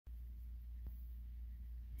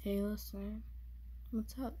Hey, listener.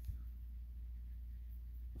 What's up?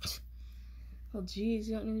 Well, geez,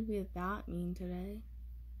 you don't need to be that mean today.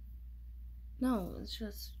 No, it's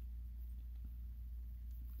just...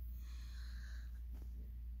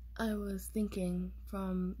 I was thinking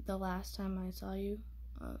from the last time I saw you,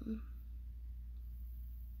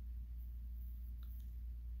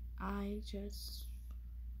 I just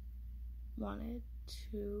wanted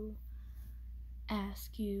to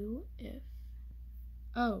ask you if...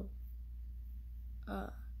 Oh.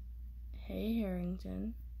 Hey,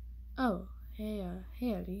 Harrington. Oh, hey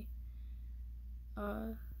Eddie.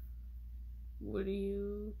 What are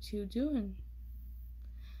you two doing?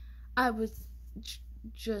 I was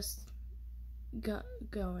just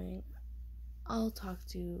going. I'll talk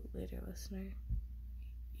to you later, listener.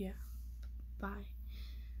 Yeah, bye.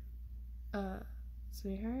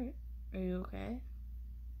 Sweetheart, are you okay?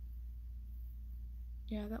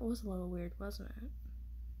 Yeah, that was a little weird, wasn't it?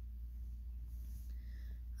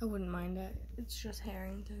 I wouldn't mind it. It's just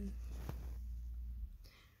Harrington.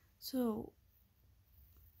 So,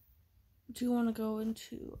 do you want to go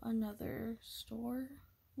into another store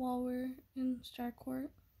while we're in Starcourt?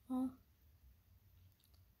 Well,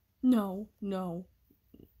 no.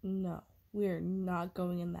 We're not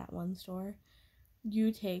going in that one store.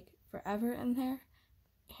 You take forever in there,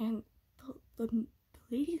 and the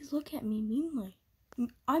ladies look at me meanly.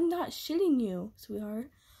 I'm not shitting you, sweetheart.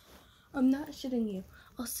 I'm not shitting you.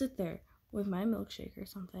 I'll sit there with my milkshake or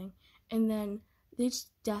something, and then they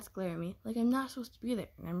just death glare at me like I'm not supposed to be there,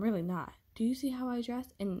 and I'm really not. Do you see how I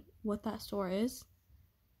dress and what that store is?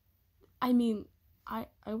 I mean, I'm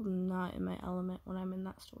not in my element when I'm in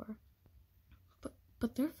that store.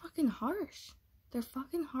 But they're fucking harsh. They're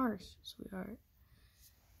fucking harsh, sweetheart.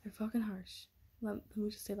 They're fucking harsh. Let me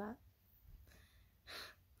just say that.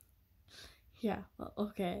 Yeah, well,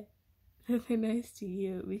 okay. They're nice to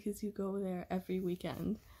you because you go there every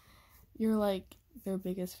weekend. You're like their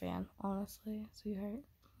biggest fan, honestly, sweetheart.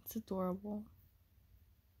 It's adorable.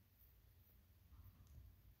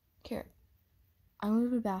 Here, I'm going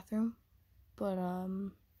to the bathroom, but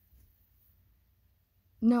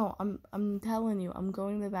no, I'm telling you, I'm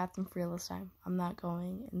going to the bathroom for real this time. I'm not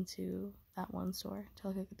going into that one store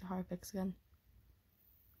till I get guitar picks again.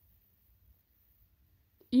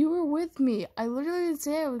 You were with me. I literally didn't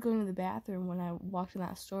say I was going to the bathroom when I walked in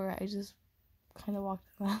that store. I just kind of walked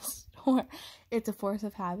in that store. It's a force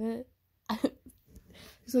of habit.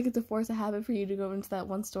 It's like it's a force of habit for you to go into that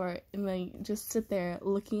one store and then just sit there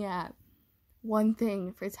looking at one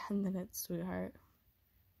thing for 10 minutes, sweetheart.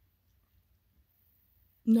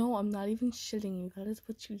 No, I'm not even shitting you. That is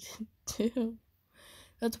what you do.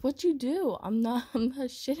 That's what you do. I'm not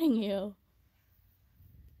shitting you.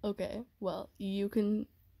 Okay, well, you can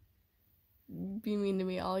be mean to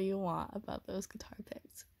me all you want about those guitar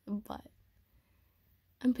picks, but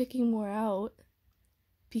I'm picking more out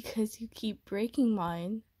because you keep breaking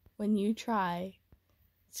mine when you try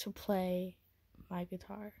to play my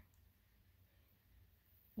guitar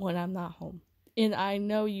when I'm not home. And I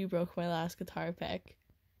know you broke my last guitar pick.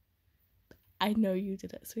 I know you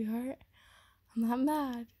did it, sweetheart. I'm not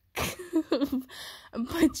mad.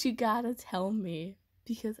 But you gotta tell me,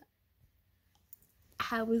 because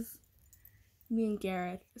me and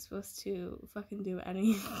Gareth are supposed to fucking do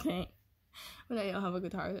anything when I don't have a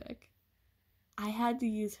guitar pick. I had to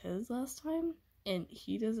use his last time, and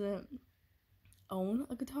he doesn't own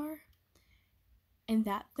a guitar, and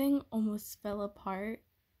that thing almost fell apart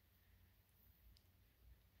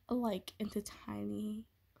like into tiny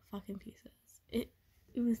fucking pieces. It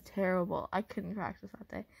was terrible. I couldn't practice that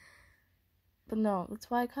day. But no, that's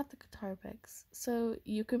why I got the guitar picks. So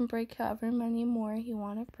you can break however many more you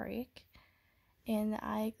want to break. And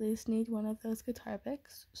I at least need one of those guitar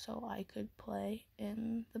picks so I could play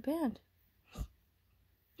in the band.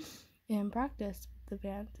 And practice with the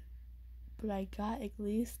band. But I got at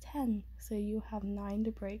least 10. So you have 9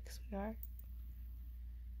 to break, sweetheart.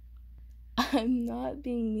 I'm not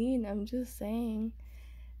being mean. I'm just saying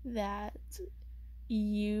that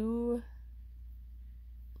you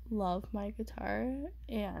love my guitar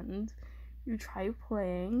and you try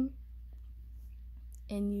playing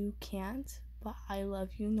and you can't, but I love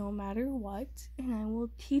you no matter what, and I will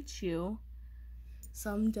teach you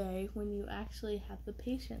someday when you actually have the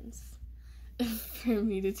patience for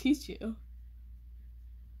me to teach you.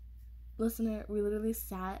 Listener, we literally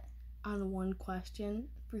sat on one question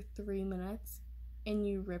for 3 minutes and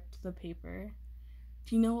you ripped the paper.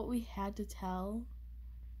 Do you know what we had to tell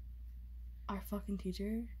our fucking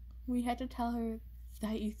teacher? We had to tell her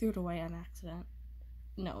that you threw it away on accident.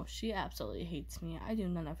 No, she absolutely hates me. I do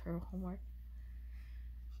none of her homework.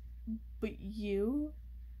 But you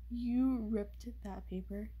You ripped that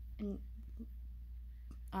paper, and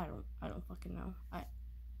I don't fucking know.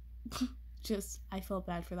 I felt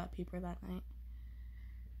bad for that paper that night.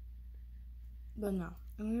 But no,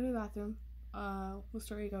 I'm gonna go to the bathroom. What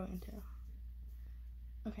story are you going into?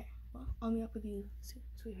 Okay, well, I'll meet up with you soon,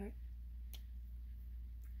 sweetheart.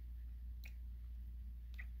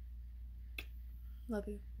 Love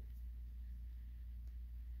you.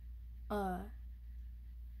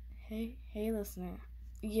 Hey, listener.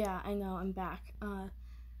 Yeah, I know, I'm back. I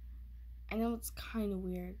know it's kind of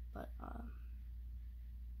weird, but,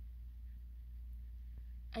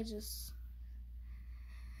 I just,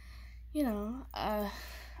 I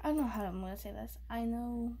don't know how I'm gonna say this. I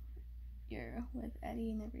know you're with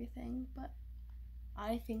Eddie and everything, but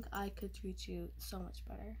I think I could treat you so much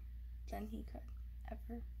better than he could,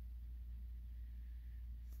 ever.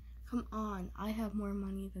 Come on, I have more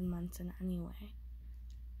money than Munson anyway.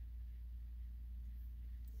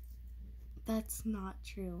 That's not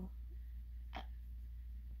true.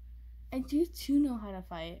 I do too know how to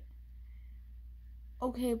fight.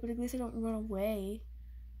 Okay, but at least I don't run away.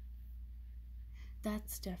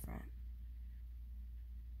 That's different.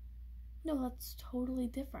 No, that's totally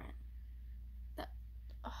different.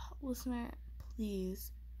 Listener,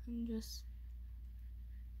 please,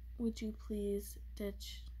 would you please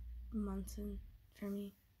ditch Munson for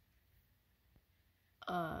me?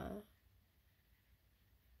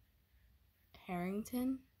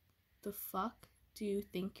 Harrington? The fuck do you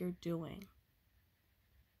think you're doing?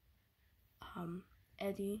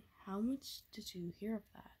 Eddie, how much did you hear of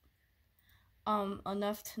that?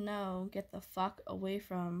 Enough to know, get the fuck away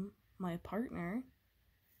from my partner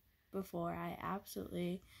before I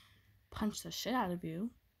absolutely punch the shit out of you.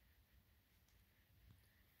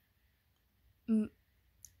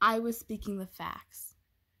 I was speaking the facts,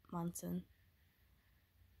 Munson.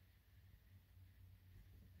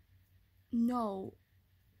 No,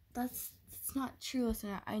 that's not true,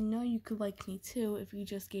 listener. I know you could like me too if you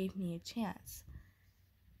just gave me a chance.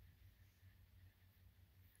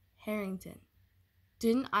 Harrington,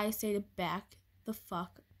 didn't I say to back the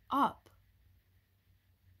fuck up?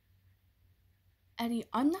 Eddie,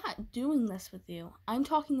 I'm not doing this with you. I'm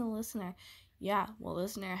talking to the listener. Yeah, well,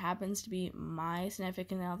 listener happens to be my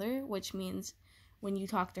significant other, which means when you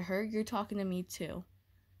talk to her, you're talking to me too.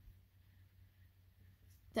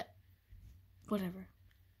 Whatever.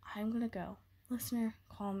 I'm gonna go. Listener,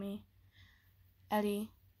 call me.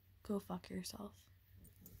 Eddie, go fuck yourself.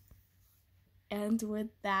 And with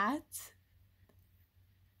that,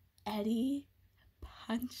 Eddie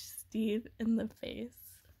punched Steve in the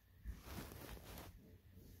face.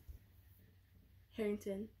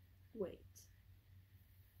 Harrington, wait.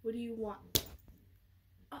 What do you want?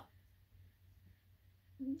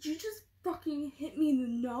 You just fucking hit me in the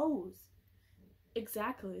nose.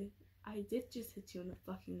 Exactly. I did just hit you in the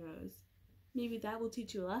fucking nose. Maybe that will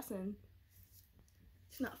teach you a lesson.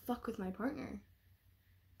 To not fuck with my partner.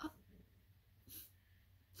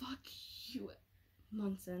 Fuck you,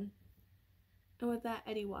 Munson. And with that,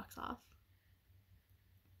 Eddie walks off.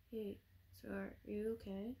 Hey, so are you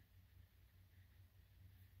okay?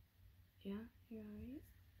 Yeah, you're alright?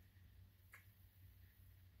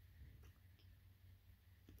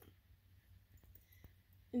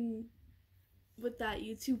 And with that,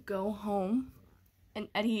 you two go home, and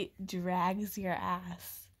Eddie drags your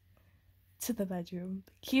ass to the bedroom.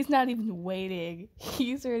 He's not even waiting.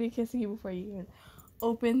 He's already kissing you before you even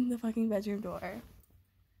open the fucking bedroom door.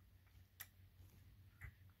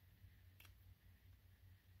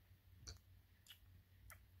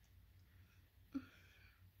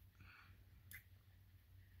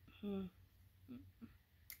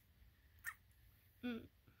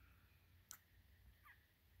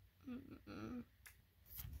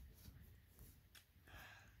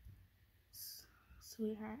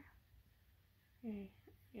 Sweetheart,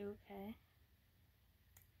 you okay?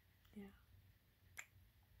 Yeah.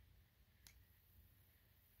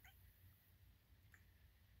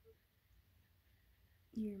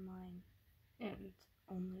 You're mine, and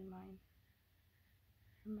only mine.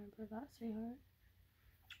 Remember that, sweetheart?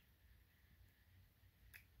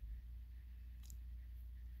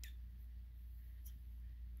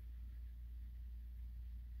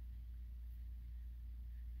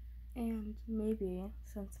 And maybe,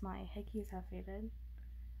 since my hickeys have faded,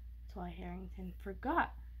 that's why Harrington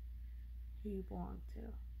forgot who you belong to.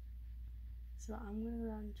 So I'm gonna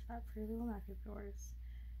run to that pretty little neck of yours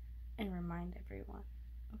and remind everyone,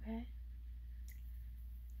 okay?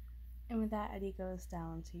 And with that, Eddie goes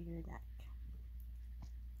down to your neck.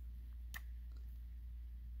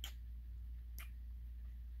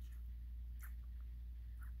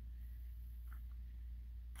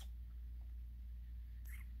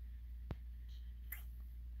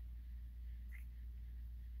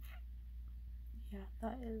 Yeah,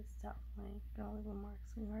 that is definitely gonna leave a mark,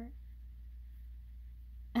 sweetheart.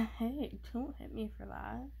 Hey, don't hit me for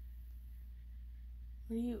that.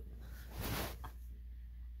 What are you...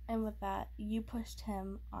 And with that, you pushed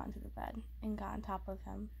him onto the bed and got on top of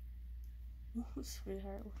him. Oh,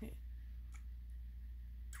 sweetheart, wait.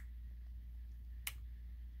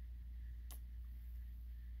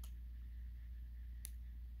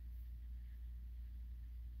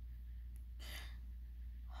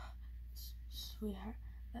 Sweetheart,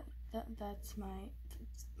 that's my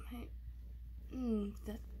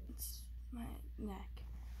neck.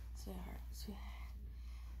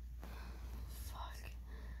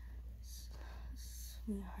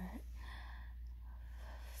 Sweetheart.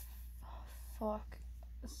 Fuck.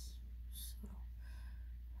 Sweetheart.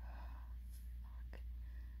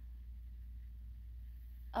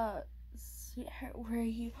 Fuck. Sweetheart, where are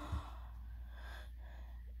you?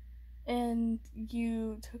 And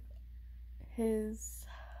you took his,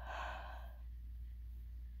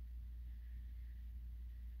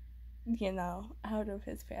 out of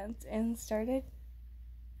his pants and started,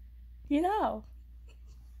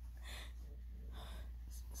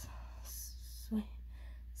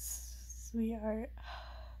 sweetheart,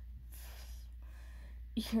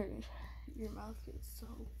 your mouth gets so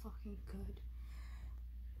fucking good.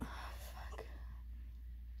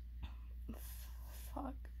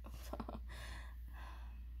 Fuck.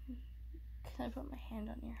 Can I put my hand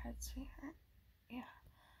on your head, sweetheart? Yeah.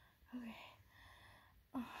 Okay.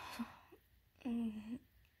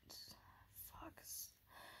 Fuck.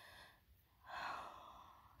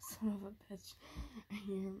 Son of a bitch.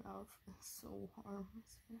 Your mouth is so warm,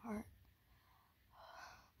 sweetheart.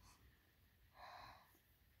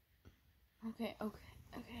 Okay.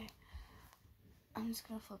 I'm just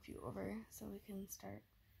gonna flip you over so we can start.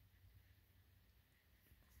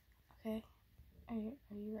 Okay? Are you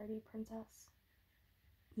ready, princess?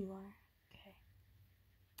 You are? Okay.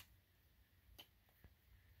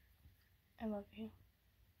 I love you.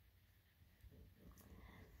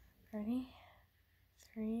 Ready?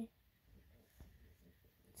 3,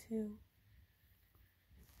 2,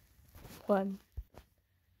 1.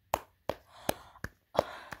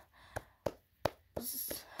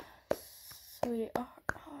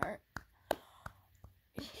 Sweetheart.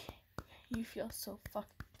 You feel so fucking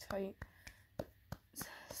tight.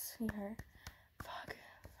 Sweetheart.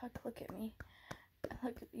 Fuck, look at me.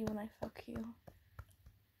 Look at me when I fuck you.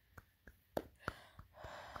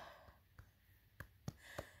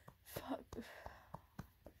 Fuck.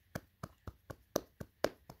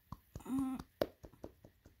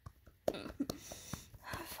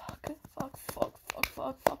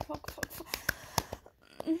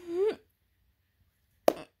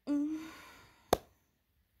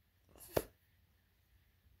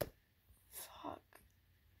 Fuck.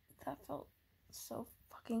 That felt so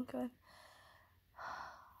fucking good.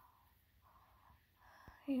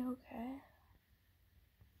 Are you okay?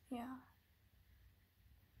 Yeah.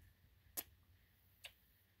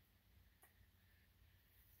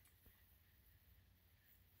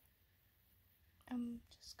 I'm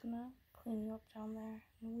just gonna clean you up down there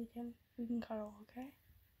and we can cuddle, okay?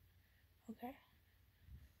 Okay?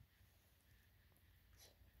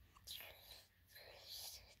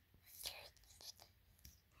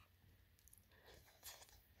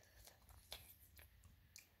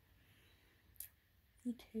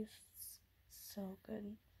 You taste so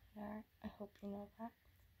good, sweetheart. I hope you know that.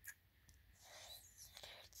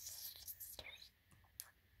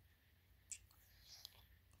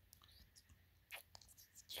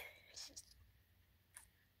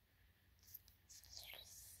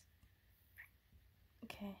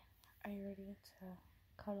 Okay, are you ready to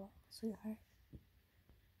cuddle, sweetheart?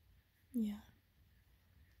 Yeah.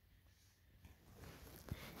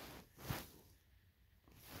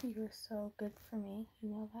 You were so good for me, you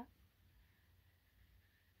know that?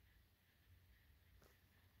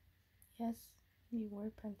 Yes, you were,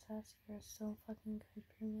 princess. You were so fucking good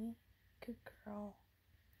for me. Good girl.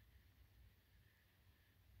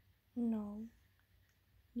 No.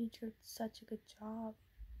 You did such a good job.